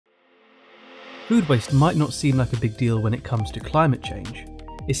Food waste might not seem like a big deal when it comes to climate change,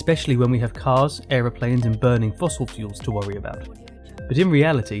 especially when we have cars, aeroplanes and burning fossil fuels to worry about. But in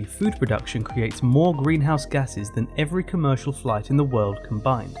reality, food production creates more greenhouse gases than every commercial flight in the world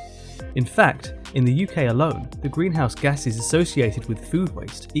combined. In fact, in the UK alone, the greenhouse gases associated with food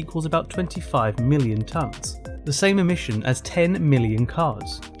waste equals about 25 million tonnes, the same emission as 10 million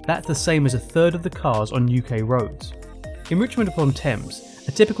cars. That's the same as a third of the cars on UK roads. In Richmond upon Thames,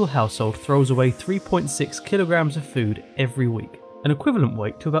 a typical household throws away 3.6 kilograms of food every week, an equivalent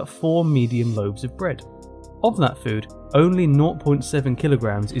weight to about 4 medium loaves of bread. Of that food, only 0.7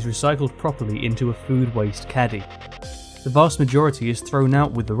 kilograms is recycled properly into a food waste caddy. The vast majority is thrown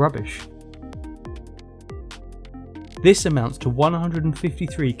out with the rubbish. This amounts to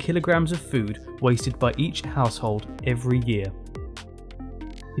 153 kilograms of food wasted by each household every year.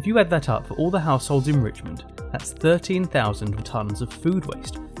 If you add that up for all the households in Richmond, that's 13,000 tonnes of food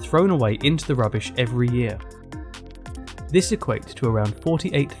waste thrown away into the rubbish every year. This equates to around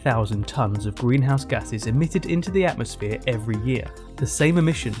 48,000 tonnes of greenhouse gases emitted into the atmosphere every year, the same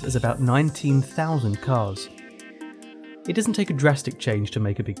emissions as about 19,000 cars. It doesn't take a drastic change to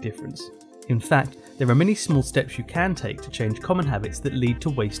make a big difference. In fact, there are many small steps you can take to change common habits that lead to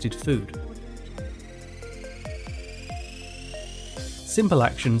wasted food. Simple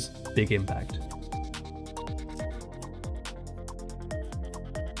actions, big impact.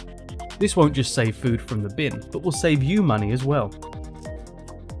 This won't just save food from the bin, but will save you money as well.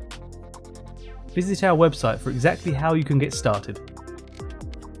 Visit our website for exactly how you can get started.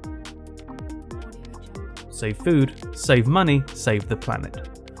 Save food, save money, save the planet.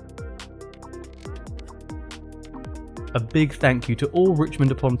 A big thank you to all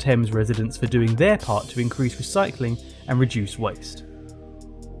Richmond upon Thames residents for doing their part to increase recycling and reduce waste.